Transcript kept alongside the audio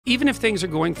Even if things are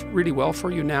going really well for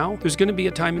you now, there's going to be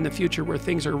a time in the future where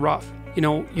things are rough. You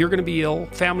know, you're going to be ill,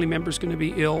 family member's going to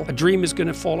be ill, a dream is going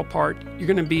to fall apart, you're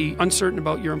going to be uncertain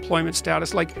about your employment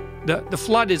status. Like the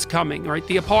flood is coming, right?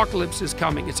 The apocalypse is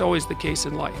coming. It's always the case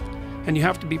in life. And you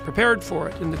have to be prepared for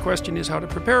it. And the question is how to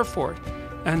prepare for it.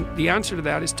 And the answer to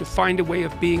that is to find a way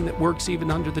of being that works even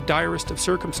under the direst of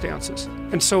circumstances.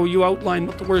 And so you outline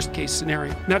the worst case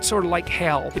scenario. And that's sort of like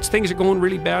hell. It's things are going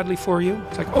really badly for you.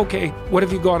 It's like, okay, what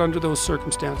have you got under those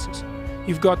circumstances?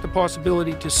 You've got the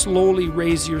possibility to slowly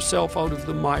raise yourself out of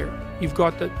the mire. You've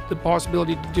got the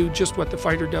possibility to do just what the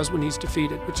fighter does when he's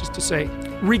defeated, which is to say,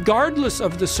 regardless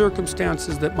of the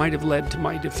circumstances that might have led to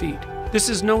my defeat, this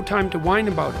is no time to whine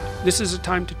about it. This is a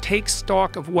time to take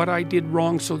stock of what I did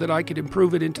wrong so that I could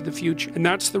improve it into the future. And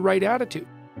that's the right attitude.